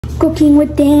Cooking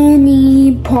with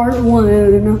Danny, part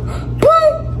 1.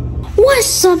 Boom!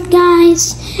 What's up,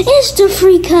 guys? It's the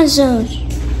Free Cousins.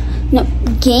 No,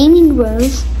 Gaming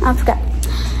Rose. I forgot.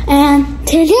 And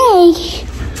today,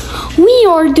 we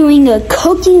are doing a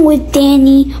Cooking with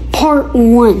Danny, part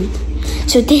 1.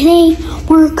 So today,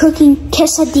 we're cooking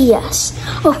quesadillas.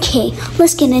 Okay,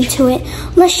 let's get into it.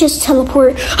 Let's just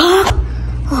teleport.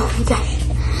 Oh my gosh.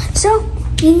 So,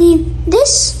 you need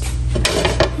this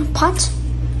pot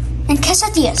and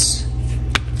quesadillas.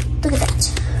 Look at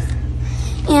that.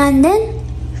 And then,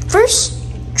 first,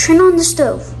 turn on the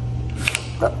stove.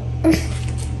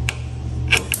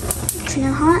 Turn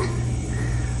it hot.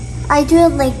 I do it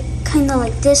like, kind of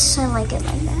like this. I like it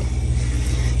like that.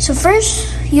 So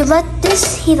first, you let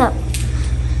this heat up.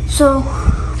 So,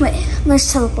 wait,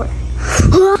 let's teleport.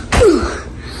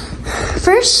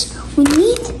 First, we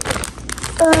need,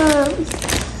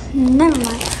 never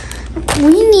mind.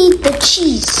 We need the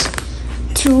cheese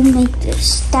to make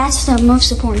this. That's the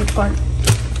most important part.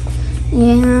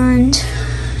 And,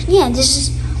 yeah, this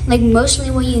is like mostly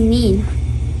what you need.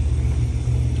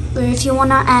 But if you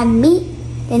want to add meat,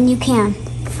 then you can.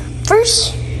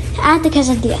 First, add the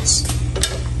quesadillas.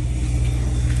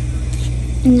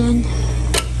 And then,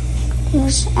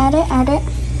 just add it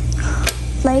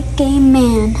like a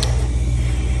man,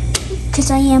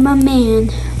 because I am a man.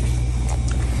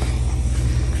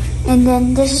 And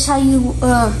then this is how you,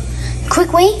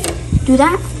 quick way, do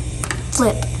that,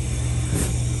 flip.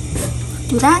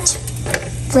 Do that,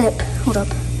 flip, hold up.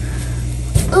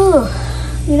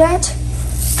 Do that,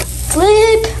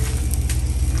 flip.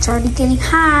 It's already getting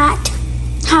hot,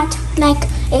 hot like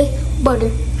a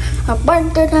butter. A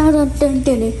butter,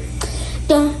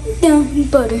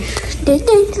 butter.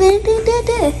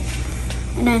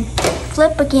 And then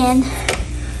flip again.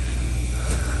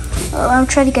 Oh, I'll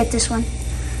try to get this one.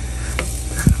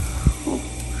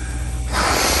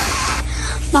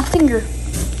 My finger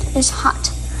is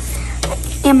hot.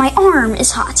 And my arm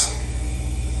is hot.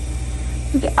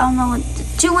 Okay, I don't know what to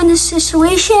do in this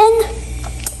situation.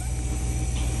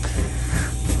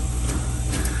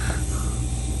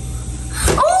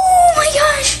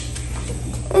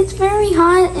 It's very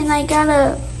hot and I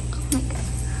gotta, like,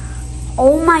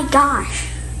 oh my gosh.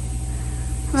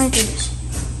 How do I do this?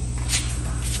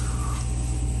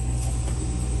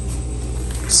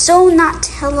 So not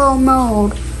hello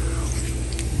mode.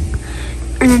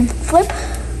 And then flip.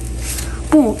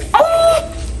 Boom. Oh!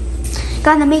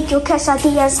 Gotta make your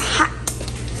quesadillas hot.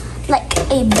 Like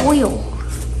a boil.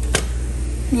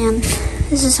 Man,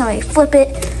 this is how I flip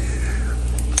it.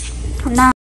 I'm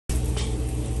not.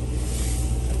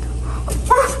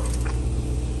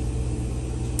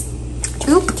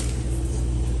 Oop.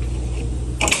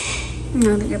 I'm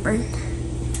gonna get burned.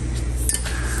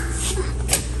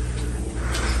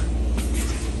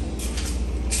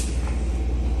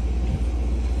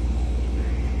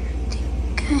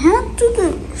 I have to do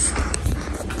this.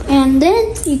 And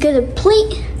then you get a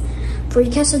plate for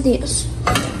your quesadillas.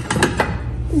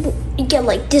 You get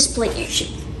like this plate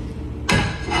usually.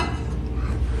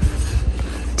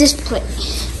 This plate.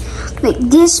 Like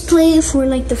this plate for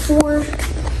like the 4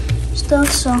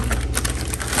 stuff, so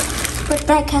put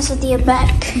that quesadilla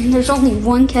back. There's only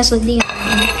one quesadilla.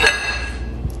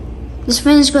 This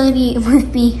one is gonna be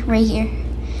with me right here.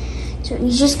 So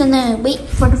you're just gonna wait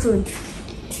for the food.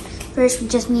 First, we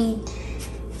just need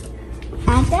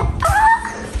add that.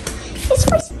 Ah, it's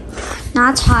spicy.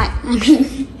 Not hot. I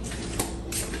mean,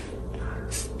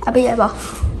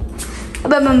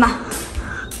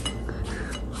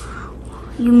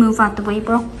 you move out the way,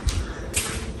 bro.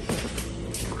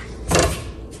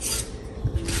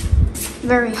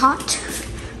 Very hot,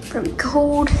 very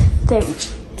cold, very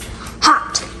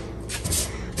hot.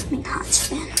 I mean hot,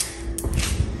 man.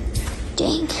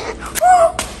 Dang.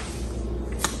 Woo!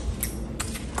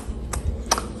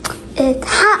 It's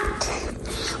hot.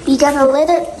 We gotta let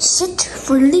it sit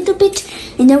for a little bit,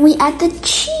 and then we add the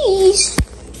cheese.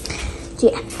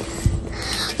 Yeah.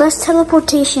 Less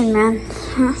teleportation, man.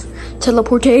 Huh?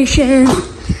 Teleportation.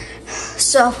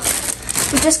 So,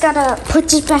 we just gotta put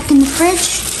this back in the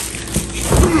fridge.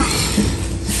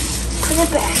 Put it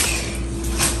back.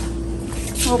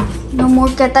 Oh, no more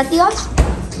quesadillas.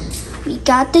 We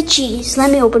got the cheese.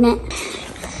 Let me open it.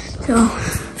 So,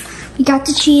 we got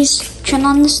the cheese. Turn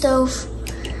on the stove.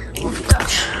 Oh my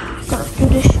gosh, gotta do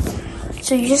this.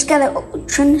 So you just gotta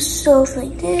turn the stove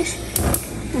like this,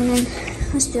 and then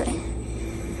let's do it.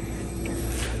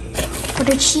 For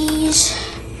the cheese,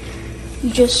 you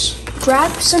just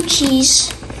grab some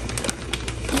cheese.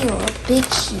 Ew, a big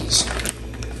cheese.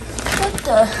 What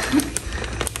the?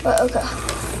 But okay.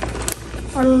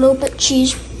 Or a little bit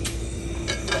cheese.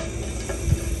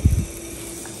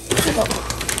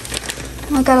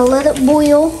 I gotta let it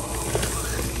boil,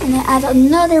 and then add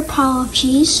another pile of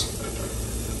cheese,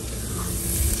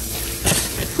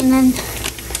 and then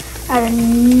add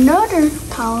another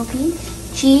pile of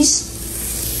cheese,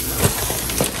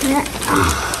 and then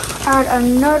add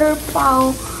another pile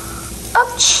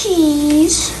of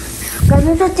cheese.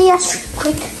 Gotta do this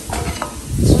quick.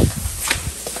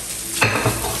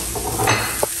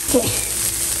 Okay,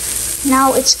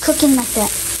 now it's cooking like that.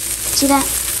 See that?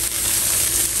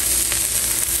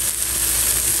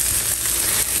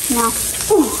 Now,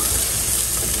 ooh,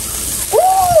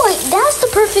 wait, that's the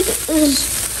perfect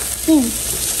thing.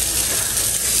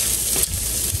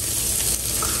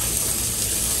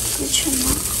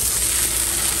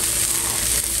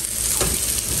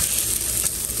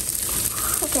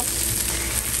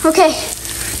 Okay,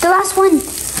 the last one.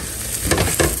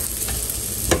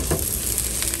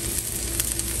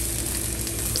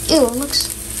 Ew, it looks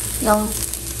yellow.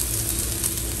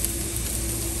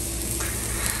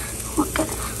 Look at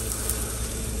it.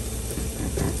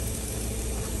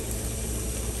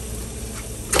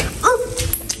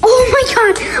 Oh my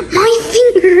god, my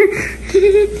finger.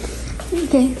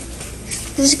 Okay,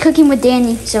 this is Cooking with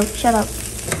Danny, so shut up.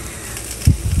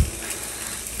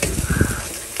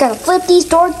 Gotta flip these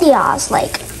tortillas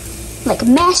like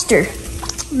Master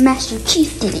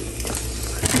Chief did it.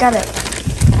 Gotta,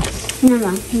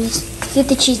 no, just get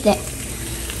the cheese there.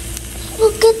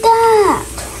 Look at that.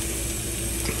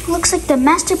 Looks like the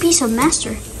masterpiece of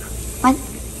Master. What?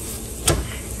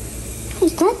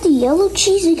 Is that the yellow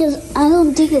cheese? Because I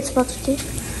don't think it's supposed to.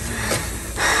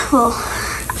 Well,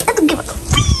 I have to give it a.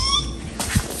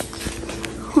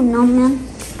 Oh no, man.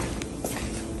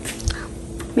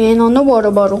 Man on the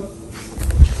water bottle.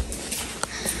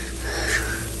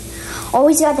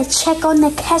 Always gotta check on the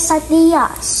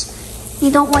quesadillas.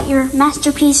 You don't want your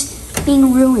masterpiece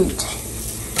being ruined,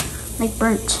 like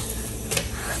burnt.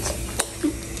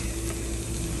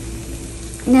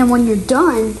 And then when you're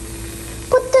done,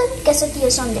 put the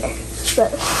quesadillas on there.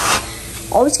 But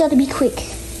always gotta be quick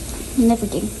in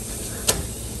everything.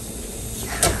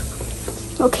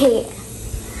 Okay,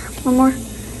 one more.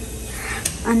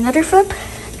 Another flip.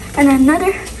 And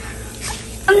another,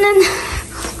 and then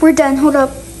we're done. Hold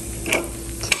up.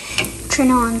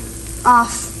 Turn on,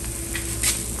 off.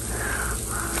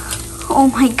 Oh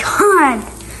my god!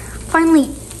 Finally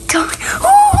done.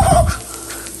 Oh!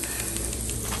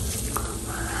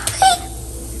 Hey.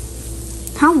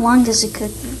 How long does it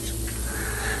cook?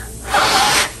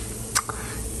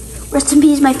 Rest in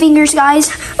peace, my fingers,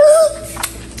 guys.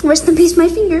 Rest in peace, my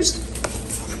fingers.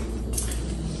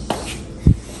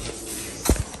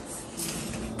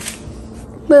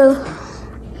 Well,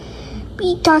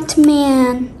 we got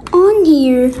man on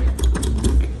here.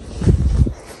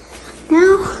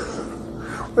 Now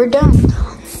we're done.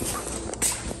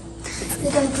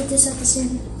 We're gonna put this at the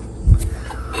end.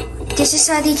 This is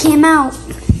how they came out.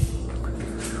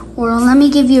 Well, let me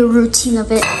give you a routine of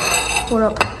it. Hold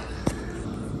up.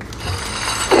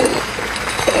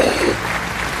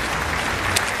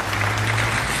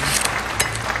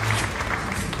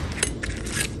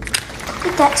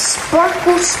 That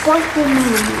sparkle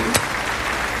man.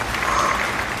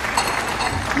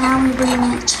 Now we bring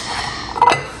it.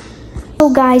 So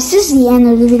guys, this is the end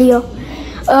of the video.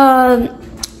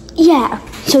 Yeah,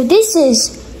 so this is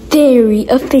very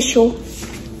official.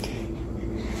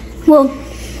 Well,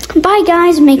 bye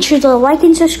guys. Make sure to like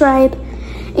and subscribe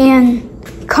and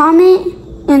comment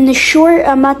in the short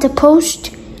I'm about to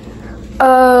post.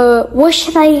 What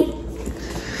should I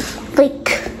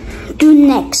do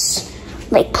next?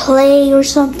 Like play or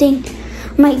something.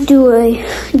 Might do a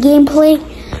gameplay.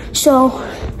 So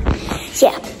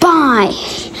yeah, bye.